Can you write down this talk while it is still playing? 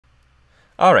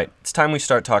Alright, it's time we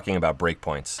start talking about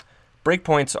breakpoints.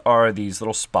 Breakpoints are these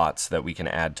little spots that we can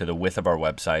add to the width of our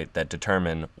website that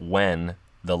determine when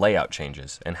the layout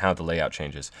changes and how the layout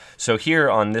changes. So here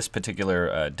on this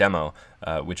particular demo,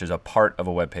 which is a part of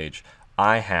a web page,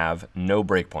 I have no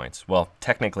breakpoints. Well,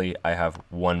 technically I have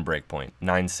one breakpoint,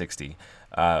 960,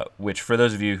 which for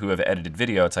those of you who have edited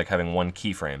video, it's like having one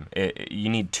keyframe. You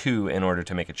need two in order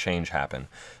to make a change happen.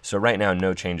 So right now,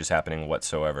 no change is happening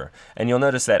whatsoever. And you'll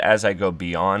notice that as I go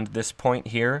beyond this point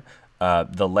here,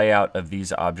 the layout of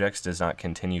these objects does not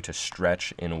continue to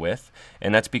stretch in width,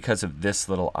 and that's because of this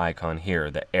little icon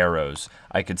here, the arrows.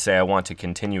 I could say I want to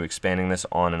continue expanding this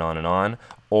on and on and on,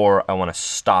 or I want to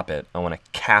stop it, I want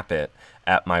to cap it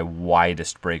at my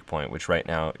widest breakpoint, which right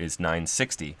now is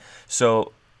 960.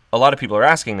 So a lot of people are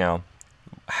asking now,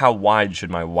 how wide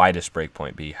should my widest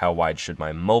breakpoint be? How wide should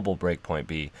my mobile breakpoint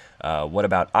be? What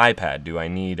about iPad? Do I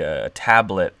need a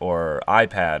tablet or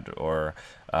iPad or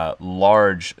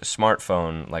large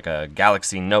smartphone like a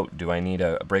Galaxy Note? Do I need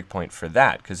a breakpoint for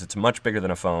that? Because it's much bigger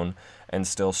than a phone and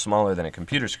still smaller than a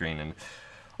computer screen. And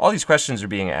all these questions are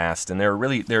being asked, and there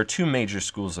are two major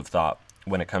schools of thought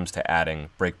when it comes to adding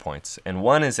breakpoints. And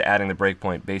one is adding the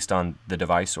breakpoint based on the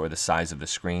device or the size of the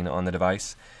screen on the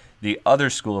device. The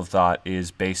other school of thought is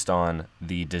based on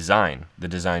the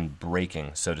design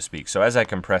breaking, so to speak. So as I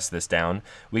compress this down,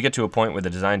 we get to a point where the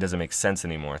design doesn't make sense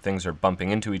anymore. Things are bumping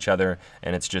into each other,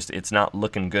 and it's not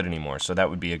looking good anymore. So that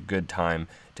would be a good time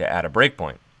to add a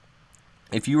breakpoint.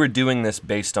 If you were doing this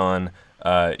based on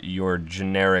your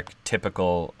generic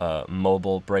typical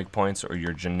mobile breakpoints or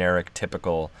your generic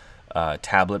typical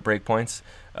tablet breakpoints,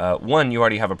 one, you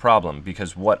already have a problem,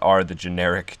 because what are the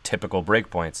generic typical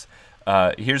breakpoints?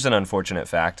 Here's an unfortunate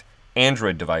fact.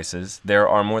 Android devices, there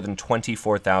are more than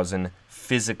 24,000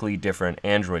 physically different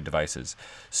Android devices.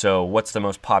 So what's the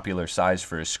most popular size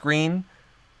for a screen?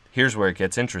 Here's where it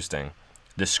gets interesting.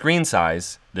 The screen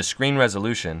size, the screen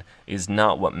resolution, is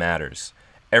not what matters.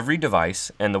 Every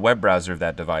device and the web browser of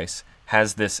that device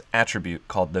has this attribute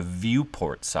called the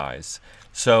viewport size.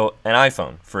 So an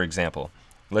iPhone, for example,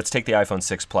 let's take the iPhone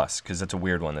 6 Plus, because that's a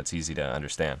weird one that's easy to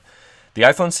understand. The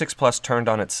iPhone 6 Plus turned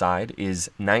on its side is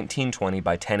 1920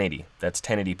 by 1080. That's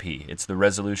 1080p. It's the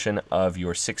resolution of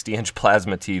your 60-inch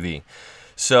plasma TV.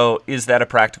 So is that a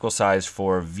practical size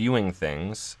for viewing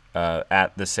things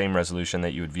at the same resolution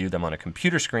that you would view them on a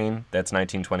computer screen that's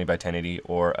 1920 by 1080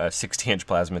 or a 60-inch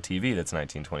plasma TV that's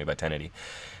 1920 by 1080?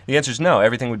 The answer is no.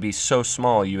 Everything would be so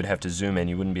small you would have to zoom in.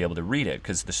 You wouldn't be able to read it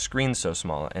because the screen's so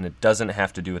small, and it doesn't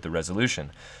have to do with the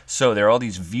resolution. So there are all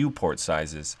these viewport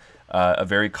sizes. A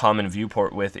very common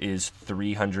viewport width is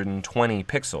 320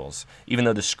 pixels. Even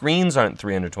though the screens aren't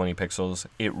 320 pixels,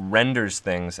 it renders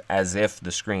things as if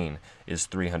the screen is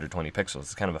 320 pixels.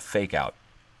 It's kind of a fake out.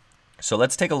 So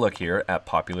let's take a look here at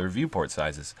popular viewport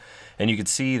sizes. And you can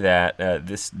see that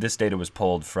this data was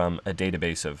pulled from a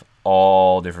database of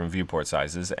all different viewport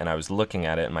sizes, and I was looking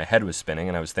at it and my head was spinning,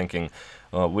 and I was thinking,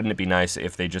 well, wouldn't it be nice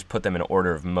if they just put them in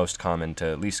order of most common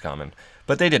to least common?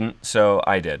 But they didn't, so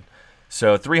I did.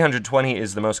 So 320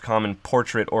 is the most common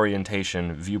portrait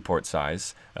orientation viewport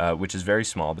size, which is very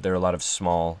small, but there are a lot of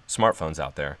small smartphones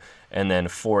out there. And then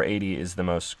 480 is the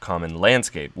most common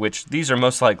landscape, which these are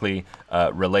most likely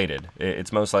related.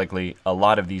 It's most likely a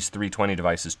lot of these 320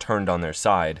 devices turned on their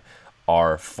side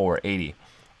are 480.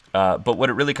 But what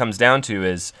it really comes down to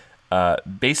is,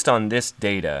 based on this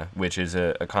data, which is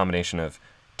a combination of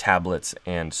tablets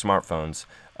and smartphones,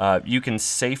 you can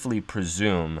safely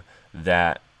presume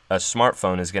that a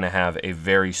smartphone is going to have a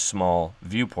very small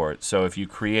viewport. So if you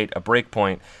create a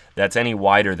breakpoint that's any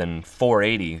wider than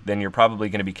 480, then you're probably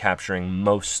going to be capturing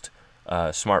most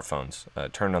smartphones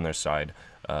turned on their side,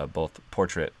 both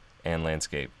portrait and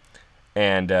landscape.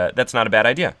 And that's not a bad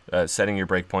idea, setting your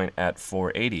breakpoint at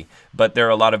 480. But there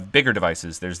are a lot of bigger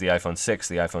devices. There's the iPhone 6,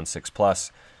 the iPhone 6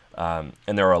 Plus, and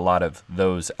there are a lot of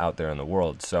those out there in the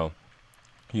world. So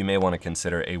you may want to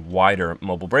consider a wider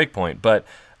mobile breakpoint. But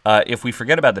if we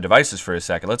forget about the devices for a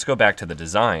second, let's go back to the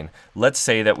design. Let's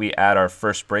say that we add our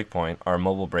first breakpoint, our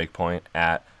mobile breakpoint,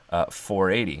 at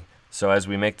 480. So as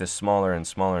we make this smaller and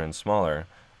smaller and smaller,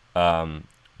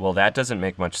 well, that doesn't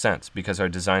make much sense because our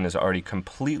design is already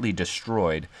completely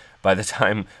destroyed by the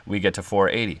time we get to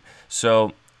 480.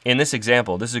 So in this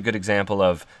example, this is a good example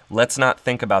of let's not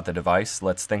think about the device,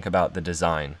 let's think about the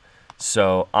design.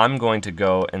 So I'm going to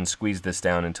go and squeeze this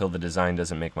down until the design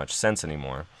doesn't make much sense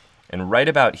anymore. And right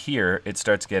about here, it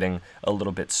starts getting a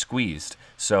little bit squeezed.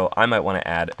 So I might want to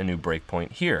add a new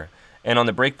breakpoint here. And on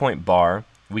the breakpoint bar,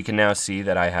 we can now see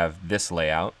that I have this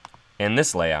layout and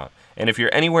this layout. And if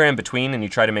you're anywhere in between and you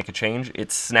try to make a change,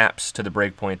 it snaps to the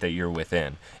breakpoint that you're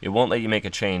within. It won't let you make a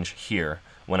change here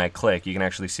when I click, you can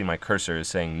actually see my cursor is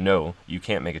saying, no, you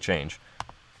can't make a change.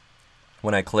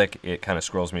 When I click, it kind of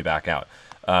scrolls me back out.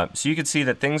 So you can see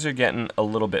that things are getting a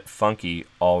little bit funky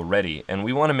already, and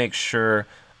we want to make sure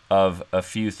of a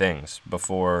few things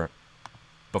before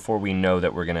we know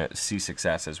that we're going to see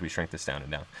success as we shrink this down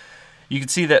and down. You can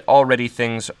see that already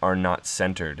things are not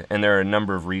centered, and there are a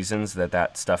number of reasons that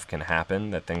that stuff can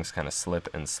happen, that things kind of slip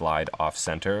and slide off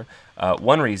center.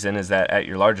 One reason is that at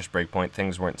your largest breakpoint,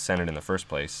 things weren't centered in the first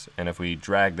place, and if we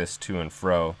drag this to and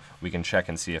fro, we can check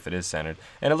and see if it is centered,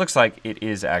 and it looks like it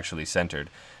is actually centered.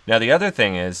 Now the other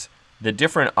thing is, the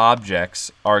different objects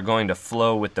are going to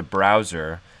flow with the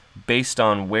browser based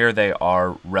on where they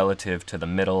are relative to the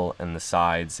middle and the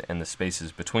sides and the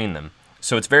spaces between them.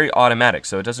 So it's very automatic,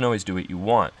 so it doesn't always do what you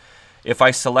want. If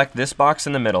I select this box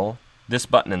in the middle, this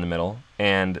button in the middle,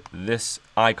 and this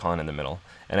icon in the middle,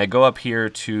 and I go up here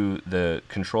to the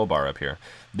control bar up here,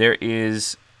 there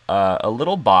is a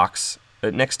little box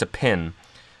next to pin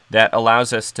that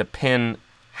allows us to pin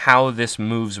how this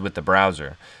moves with the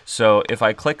browser. So if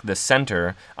I click the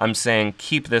center, I'm saying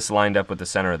keep this lined up with the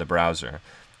center of the browser.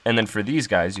 And then for these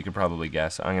guys, you can probably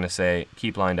guess, I'm going to say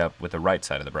keep lined up with the right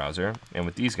side of the browser. And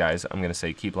with these guys, I'm going to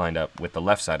say keep lined up with the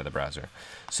left side of the browser.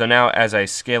 So now as I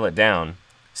scale it down,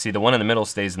 see the one in the middle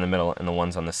stays in the middle and the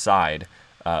ones on the side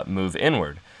move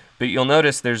inward. But you'll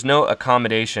notice there's no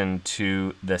accommodation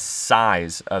to the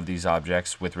size of these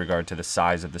objects with regard to the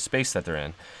size of the space that they're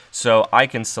in. So I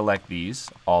can select these,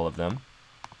 all of them,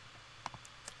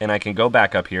 and I can go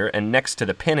back up here, and next to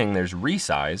the pinning there's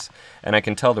resize, and I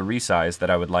can tell the resize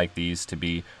that I would like these to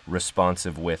be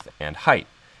responsive width and height.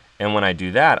 And when I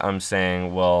do that, I'm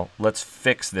saying, well, let's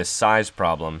fix this size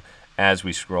problem as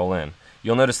we scroll in.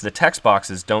 You'll notice the text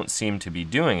boxes don't seem to be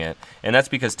doing it, and that's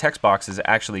because text boxes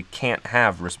actually can't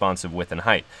have responsive width and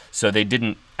height, so they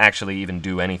didn't actually even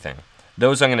do anything.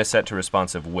 Those I'm going to set to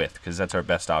responsive width, because that's our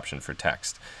best option for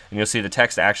text. And you'll see the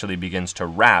text actually begins to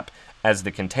wrap as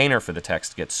the container for the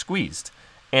text gets squeezed,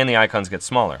 and the icons get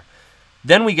smaller.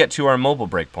 Then we get to our mobile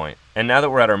breakpoint, and now that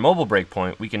we're at our mobile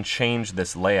breakpoint, we can change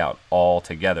this layout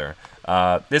altogether.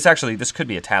 This could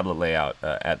be a tablet layout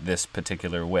at this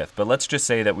particular width, but let's just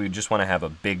say that we just want to have a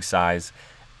big size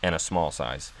and a small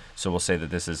size. So we'll say that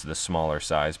this is the smaller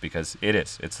size because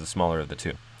it's the smaller of the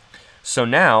two. So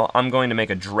now I'm going to make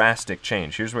a drastic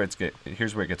change. Here's where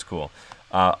it gets cool.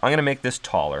 I'm going to make this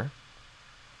taller,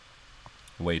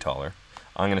 way taller.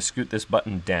 I'm going to scoot this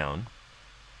button down,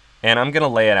 and I'm going to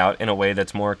lay it out in a way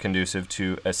that's more conducive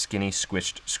to a skinny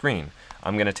squished screen.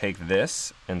 I'm going to take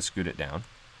this and scoot it down.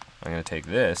 I'm going to take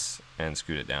this and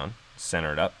scoot it down,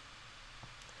 center it up.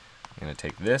 I'm going to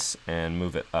take this and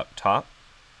move it up top,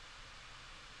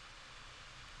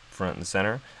 front and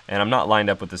center. And I'm not lined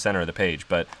up with the center of the page,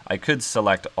 but I could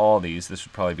select all these. This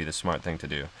would probably be the smart thing to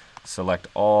do. Select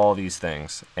all these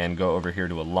things and go over here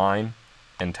to align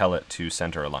and tell it to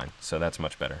center align. So that's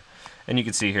much better. And you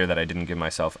can see here that I didn't give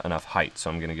myself enough height, so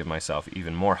I'm going to give myself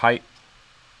even more height.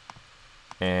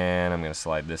 And I'm going to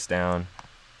slide this down.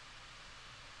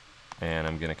 And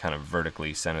I'm going to kind of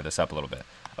vertically center this up a little bit.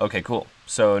 Okay, cool.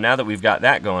 So now that we've got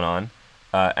that going on,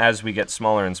 as we get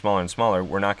smaller and smaller and smaller,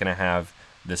 we're not going to have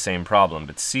the same problem.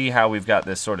 But see how we've got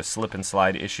this sort of slip and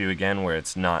slide issue again where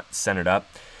it's not centered up?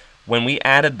 When we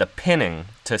added the pinning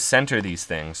to center these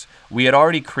things, we had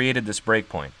already created this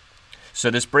breakpoint. So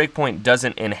this breakpoint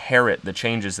doesn't inherit the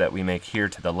changes that we make here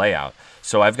to the layout.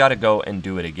 So I've got to go and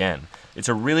do it again. It's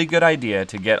a really good idea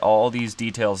to get all these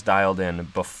details dialed in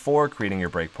before creating your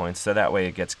breakpoints, so that way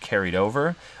it gets carried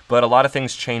over. But a lot of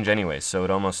things change anyways, so it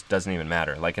almost doesn't even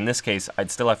matter. Like in this case,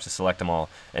 I'd still have to select them all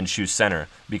and choose center,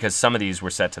 because some of these were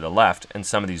set to the left and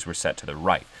some of these were set to the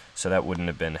right. So that wouldn't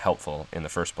have been helpful in the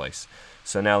first place.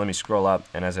 So now let me scroll up,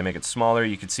 and as I make it smaller,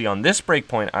 you can see on this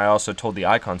breakpoint I also told the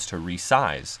icons to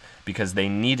resize because they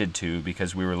needed to,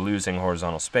 because we were losing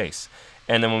horizontal space.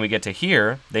 And then when we get to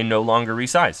here, they no longer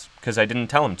resize because I didn't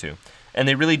tell them to. And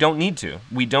they really don't need to.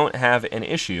 We don't have an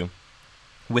issue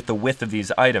with the width of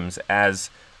these items as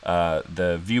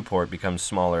the viewport becomes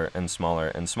smaller and smaller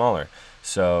and smaller.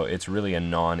 So it's really a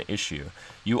non-issue.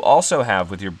 You also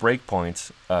have with your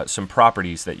breakpoints some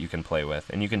properties that you can play with,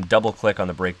 and you can double click on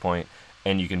the breakpoint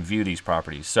and you can view these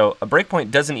properties. So a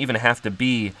breakpoint doesn't even have to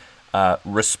be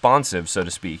responsive, so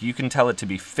to speak. You can tell it to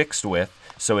be fixed width,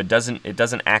 so it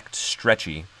doesn't act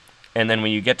stretchy. And then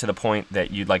when you get to the point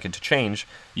that you'd like it to change,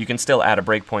 you can still add a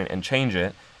breakpoint and change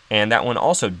it, and that one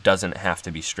also doesn't have to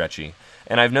be stretchy.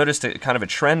 And I've noticed kind of a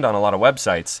trend on a lot of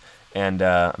websites, and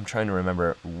I'm trying to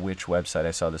remember which website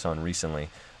I saw this on recently.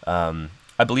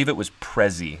 I believe it was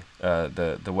Prezi,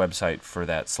 the website for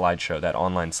that slideshow, that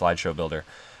online slideshow builder.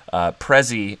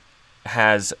 Prezi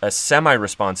has a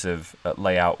semi-responsive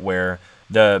layout where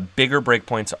the bigger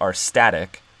breakpoints are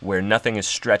static, where nothing is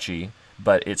stretchy,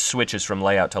 but it switches from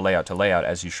layout to layout to layout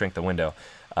as you shrink the window.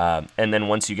 And then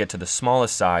once you get to the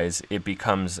smallest size, it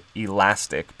becomes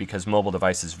elastic because mobile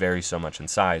devices vary so much in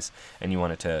size, and you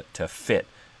want it to fit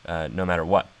no matter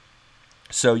what.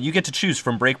 So you get to choose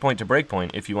from breakpoint to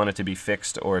breakpoint if you want it to be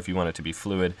fixed or if you want it to be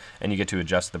fluid, and you get to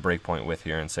adjust the breakpoint width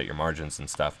here and set your margins and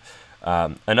stuff.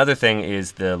 Another thing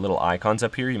is the little icons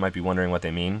up here. You might be wondering what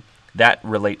they mean. That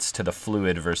relates to the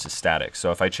fluid versus static.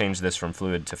 So if I change this from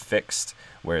fluid to fixed,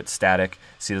 where it's static,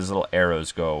 see those little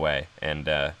arrows go away, and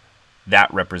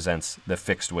that represents the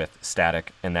fixed width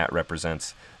static, and that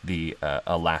represents the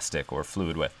elastic or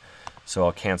fluid width. So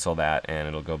I'll cancel that and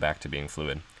it'll go back to being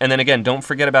fluid. And then again, don't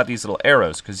forget about these little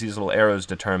arrows, because these little arrows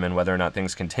determine whether or not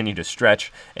things continue to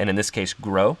stretch, and in this case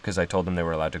grow, because I told them they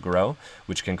were allowed to grow,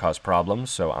 which can cause problems.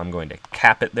 So I'm going to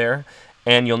cap it there.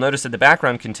 And you'll notice that the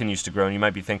background continues to grow, and you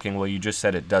might be thinking, well, you just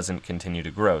said it doesn't continue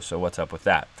to grow, so what's up with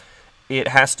that? It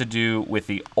has to do with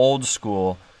the old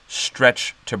school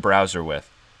stretch to browser width.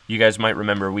 You guys might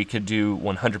remember we could do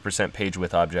 100% page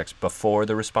width objects before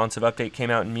the responsive update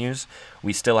came out in Muse.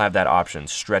 We still have that option,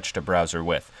 stretch to browser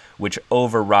width, which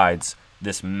overrides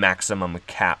this maximum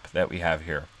cap that we have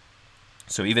here.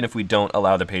 So even if we don't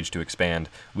allow the page to expand,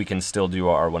 we can still do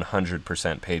our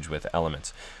 100% page width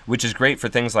elements, which is great for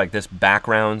things like this: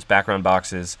 backgrounds, background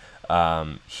boxes,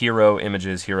 hero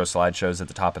images, hero slideshows at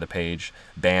the top of the page,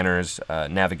 banners,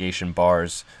 navigation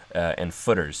bars, and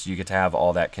footers. You get to have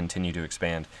all that continue to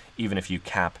expand even if you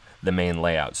cap the main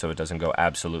layout so it doesn't go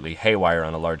absolutely haywire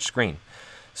on a large screen.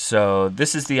 So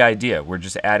this is the idea. We're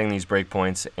just adding these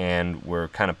breakpoints and we're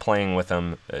kind of playing with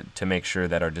them to make sure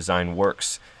that our design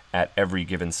works at every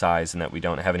given size and that we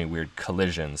don't have any weird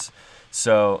collisions.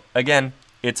 So again,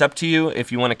 it's up to you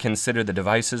if you want to consider the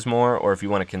devices more or if you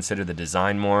want to consider the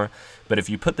design more. But if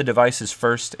you put the devices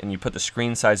first and you put the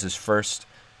screen sizes first,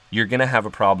 you're going to have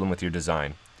a problem with your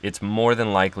design. It's more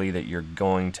than likely that you're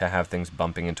going to have things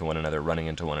bumping into one another, running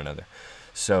into one another.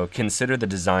 So consider the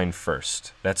design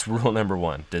first. That's rule number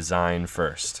one, design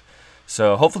first.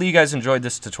 So hopefully you guys enjoyed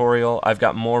this tutorial. I've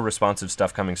got more responsive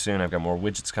stuff coming soon. I've got more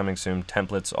widgets coming soon,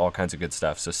 templates, all kinds of good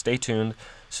stuff. So stay tuned,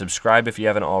 subscribe if you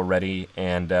haven't already,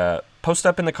 and post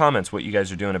up in the comments what you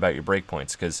guys are doing about your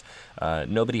breakpoints, because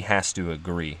nobody has to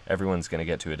agree. Everyone's going to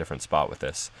get to a different spot with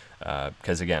this,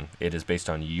 because again, it is based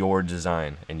on your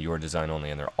design and your design only,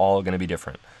 and they're all going to be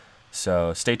different.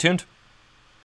 So stay tuned.